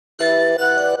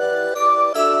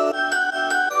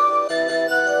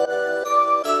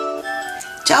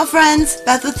Ciao friends,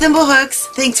 Beth with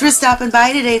Thimblehooks. Thanks for stopping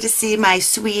by today to see my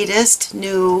sweetest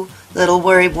new little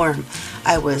worry worm.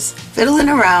 I was fiddling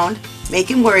around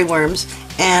making worry worms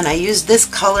and I used this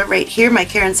color right here, my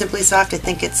Caron Simply Soft. I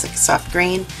think it's like soft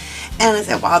green, and I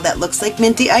thought, wow, that looks like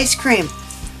minty ice cream.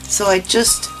 So I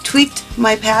just tweaked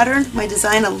my pattern, my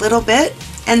design a little bit,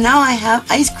 and now I have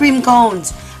ice cream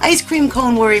cones, ice cream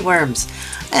cone worry worms,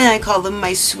 and I call them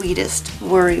my sweetest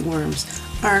worry worms.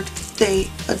 Aren't they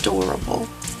adorable?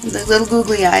 The little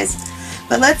googly eyes.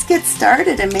 But let's get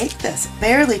started and make this. It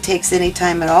barely takes any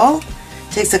time at all.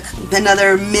 It takes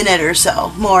another minute or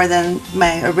so, more than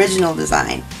my original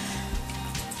design.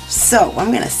 So I'm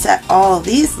going to set all of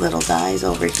these little guys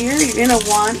over here. You're going to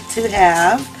want to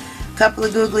have a couple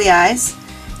of googly eyes,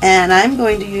 and I'm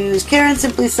going to use Caron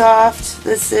Simply Soft.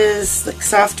 This is like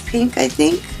soft pink, I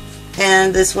think,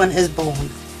 and this one is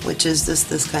bone, which is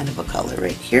this kind of a color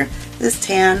right here. This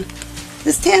tan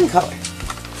color.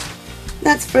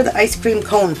 That's for the ice cream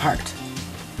cone part.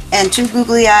 And two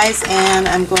googly eyes, and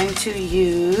I'm going to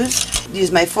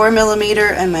use my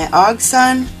 4mm and my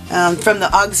Ogsun from the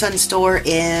Ogsun store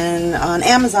on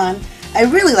Amazon. I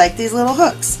really like these little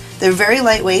hooks. They're very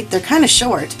lightweight, they're kind of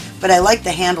short, but I like the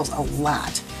handles a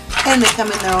lot. And they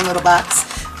come in their own little box.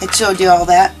 I showed you all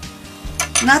that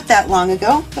not that long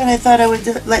ago, but I thought I would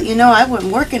let you know I've been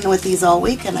working with these all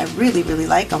week and I really, really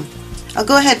like them. I'll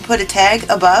go ahead and put a tag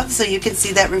above so you can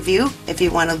see that review if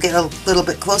you want to get a little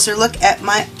bit closer look at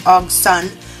my Ogsun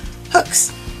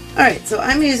hooks. Alright, so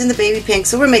I'm using the baby pink,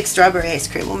 so we'll make strawberry ice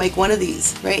cream. We'll make one of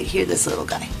these right here, this little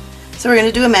guy. So we're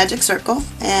going to do a magic circle,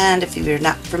 and if you're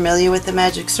not familiar with the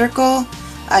magic circle,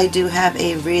 I do have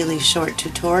a really short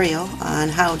tutorial on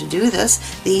how to do this,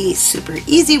 the super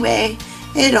easy way.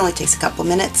 It only takes a couple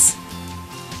minutes,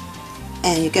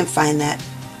 and you can find that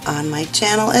on my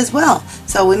channel as well.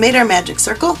 So we made our magic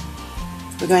circle.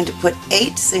 We're going to put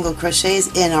 8 single crochets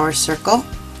in our circle,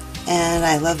 and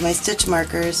I love my stitch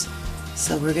markers,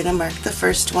 so we're going to mark the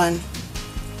first one.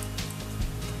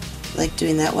 I like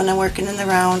doing that when I'm working in the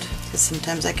round, because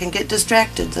sometimes I can get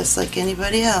distracted just like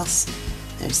anybody else.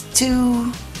 There's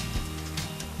 2,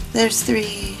 there's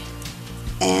 3,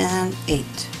 and 8.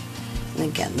 And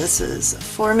again, this is a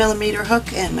 4mm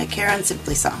hook and my Caron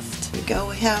Simply Soft. Here we go,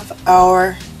 we have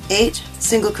our 8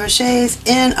 single crochets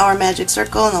in our magic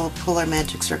circle, and then we'll pull our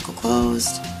magic circle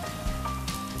closed.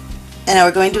 And now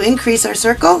we're going to increase our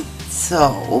circle,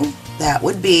 so that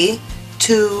would be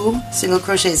 2 single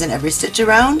crochets in every stitch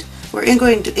around. We're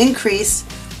going to increase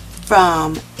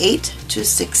from 8 to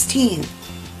 16.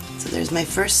 So there's my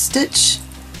first stitch,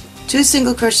 2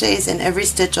 single crochets in every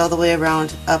stitch all the way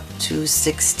around up to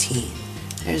 16.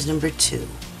 There's number 2.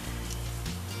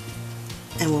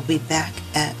 And we'll be back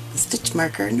at the stitch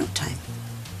marker in no time.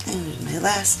 And there's my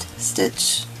last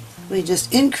stitch. We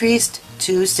just increased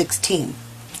to 16.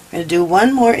 We're going to do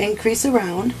one more increase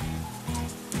around.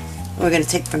 We're going to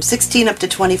take from 16 up to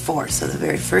 24. So the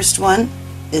very first one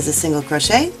is a single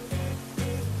crochet.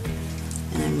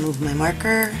 And I move my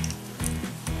marker.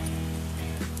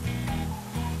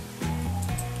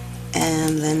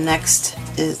 And then next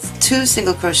is 2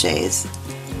 single crochets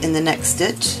in the next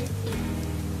stitch.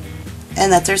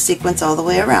 And that's our sequence all the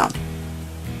way around.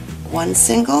 1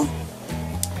 single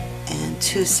and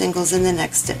 2 singles in the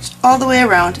next stitch all the way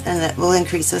around, and that will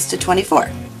increase us to 24.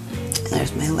 And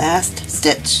there's my last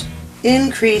stitch,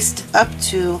 increased up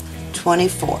to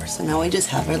 24. So now we just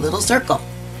have our little circle,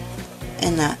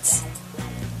 and that's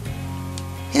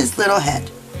his little head.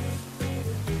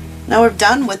 Now we're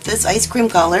done with this ice cream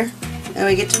color, and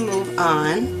we get to move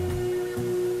on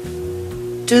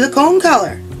to the cone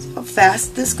color. How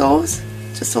fast this goes.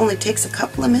 Just only takes a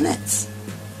couple of minutes.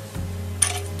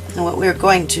 And what we're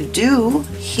going to do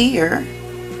here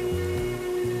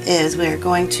is we're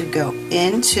going to go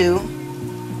into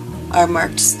our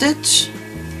marked stitch,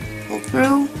 pull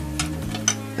through,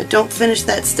 but don't finish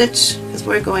that stitch because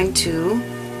we're going to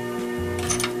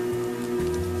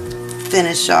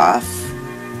finish off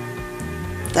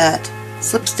that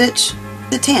slip stitch,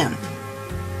 the tan.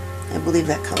 I believe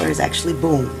that color is actually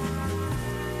bone.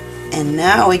 And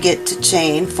now we get to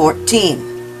chain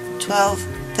 14, 12,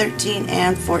 13,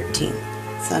 and 14.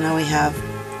 So now we have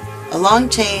a long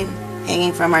chain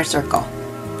hanging from our circle.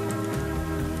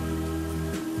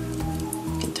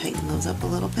 You can tighten those up a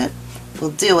little bit.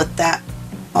 We'll deal with that,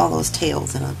 all those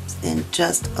tails in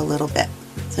just a little bit.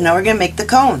 So now we're going to make the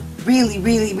cone. Really,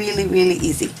 really, really, really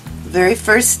easy. The very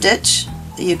first stitch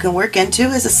that you can work into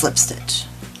is a slip stitch.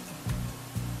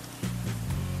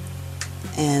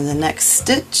 And the next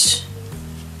stitch,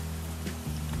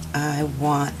 I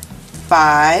want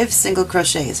 5 single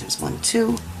crochets. There's 1,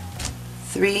 2,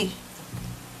 3,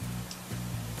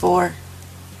 4,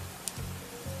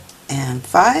 and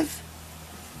 5.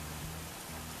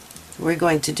 We're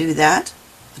going to do that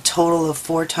a total of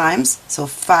 4 times, so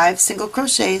 5 single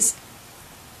crochets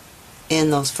in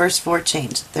those first 4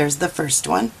 chains. There's the first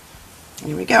one.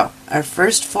 Here we go. Our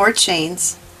first 4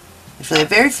 chains, actually the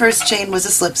very first chain was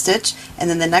a slip stitch, and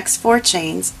then the next 4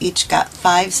 chains each got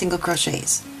 5 single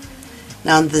crochets.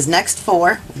 Now the next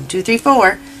 4, 1, 2, 3,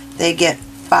 4, they get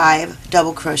 5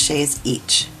 double crochets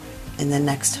each in the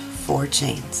next 4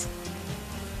 chains.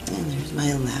 And there's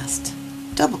my last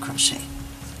double crochet.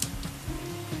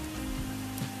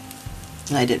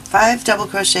 And I did 5 double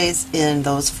crochets in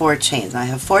those 4 chains. I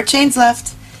have 4 chains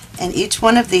left, and each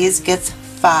one of these gets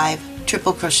 5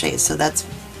 triple crochets, so that's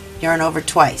yarn over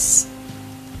twice.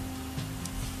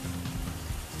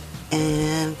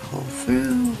 And pull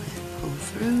through, and pull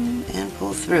through, and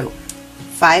pull through.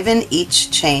 5 in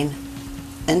each chain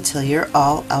until you're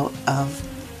all out of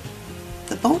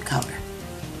the bone color.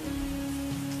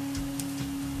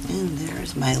 And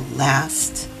there's my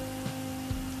last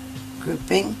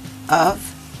grouping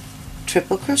of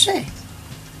triple crochet.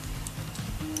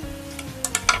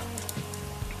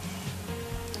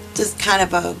 Just kind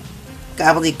of a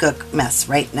gobbledygook mess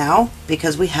right now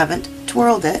because we haven't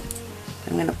twirled it.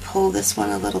 I'm going to pull this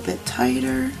one a little bit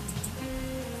tighter.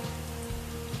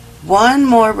 One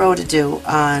more row to do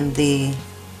on the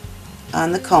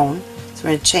cone. So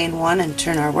we're going to chain 1 and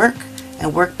turn our work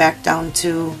and work back down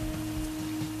to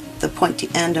the pointy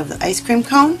end of the ice cream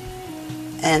cone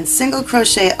and single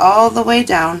crochet all the way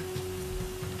down.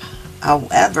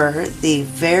 However, the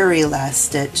very last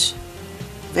stitch,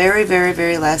 very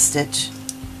last stitch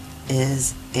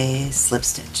is a slip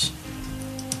stitch.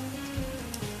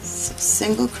 So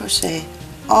single crochet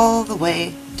all the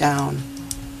way down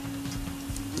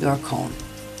your cone.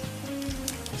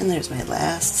 And there's my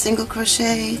last single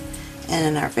crochet, and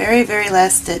in our very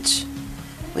last stitch,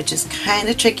 which is kind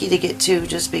of tricky to get to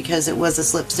just because it was a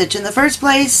slip stitch in the first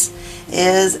place,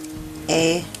 is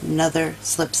another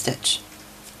slip stitch.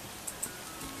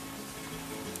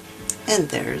 And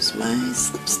there's my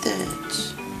slip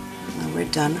stitch. Now we're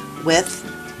done with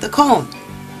the cone.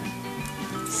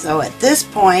 So at this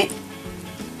point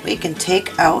we can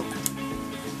take out,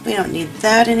 we don't need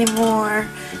that anymore.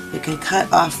 We can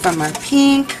cut off from our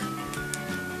pink.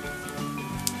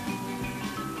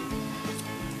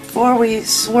 Before we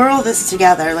swirl this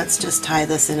together, let's just tie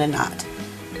this in a knot.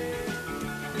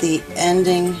 The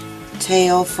ending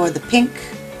tail for the pink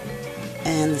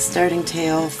and the starting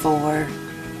tail for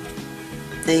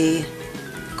the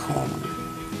cone.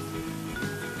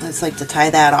 I just like to tie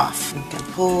that off. We can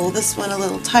pull this one a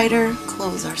little tighter,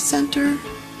 close our center,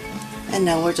 and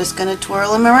now we're just going to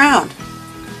twirl them around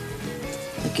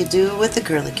like you do with the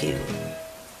curlicue.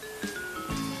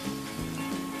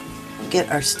 Get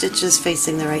our stitches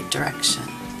facing the right direction.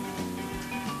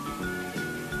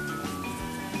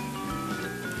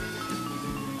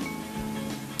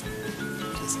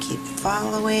 Just keep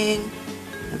following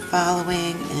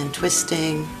and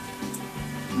twisting,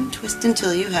 and twist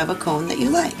until you have a cone that you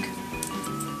like.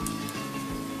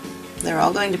 They're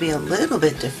all going to be a little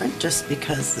bit different just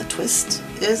because the twist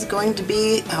is going to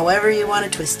be however you want to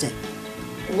twist it.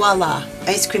 Voila!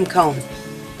 Ice cream cone.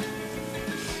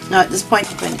 Now at this point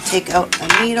I'm going to take out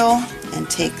a needle and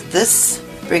take this,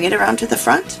 bring it around to the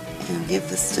front, and give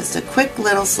this just a quick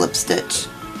little slip stitch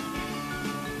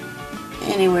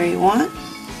anywhere you want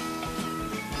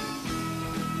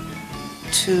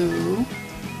to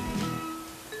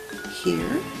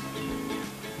here,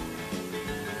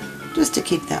 just to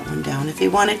keep that one down. If you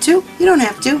wanted to, you don't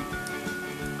have to.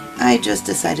 I just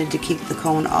decided to keep the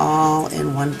cone all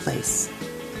in one place.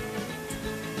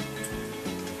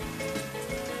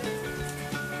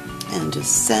 And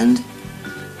just send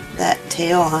that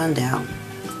tail on down.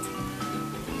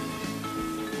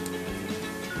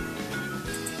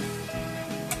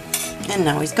 And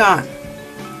now he's gone.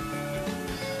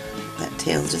 That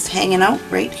tail's just hanging out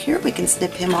right here. We can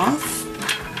snip him off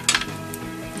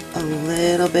a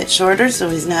little bit shorter so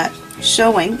he's not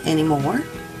showing anymore.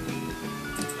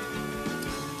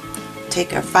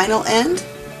 Take our final end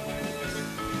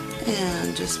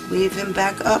and just weave him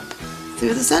back up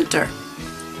through the center.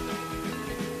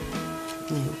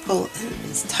 And you pull it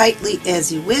as tightly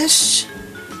as you wish.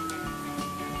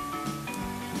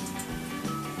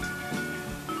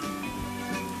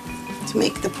 To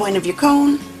make the point of your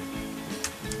cone,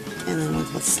 and then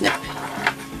we'll snip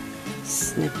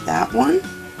that one,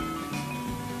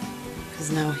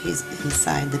 because now he's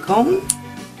inside the cone.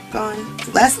 Gone.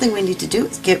 The last thing we need to do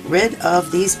is get rid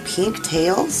of these pink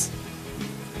tails.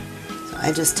 So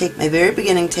I just take my very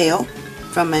beginning tail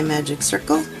from my magic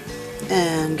circle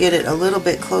and get it a little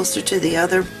bit closer to the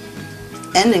other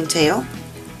ending tail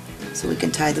so we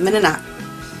can tie them in a knot.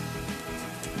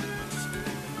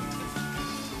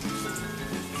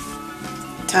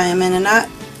 Tie them in a knot.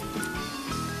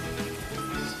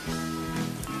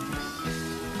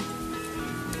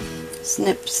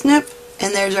 Snip, snip,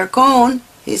 and there's our cone.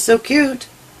 He's so cute.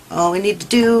 All we need to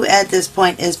do at this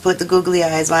point is put the googly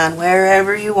eyes on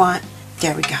wherever you want.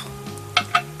 There we go.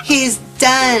 He's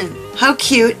done. How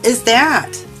cute is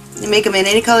that? You make them in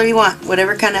any color you want,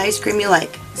 whatever kind of ice cream you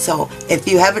like. So if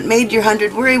you haven't made your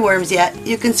 100 worry worms yet,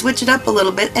 you can switch it up a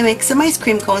little bit and make some ice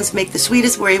cream cones to make the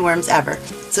sweetest worry worms ever.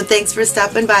 So thanks for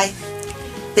stopping by.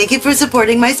 Thank you for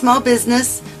supporting my small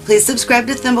business. Please subscribe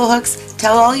to Thimblehooks,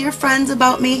 tell all your friends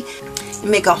about me, and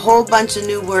make a whole bunch of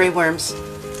new worry worms.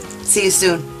 See you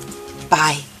soon.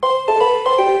 Bye.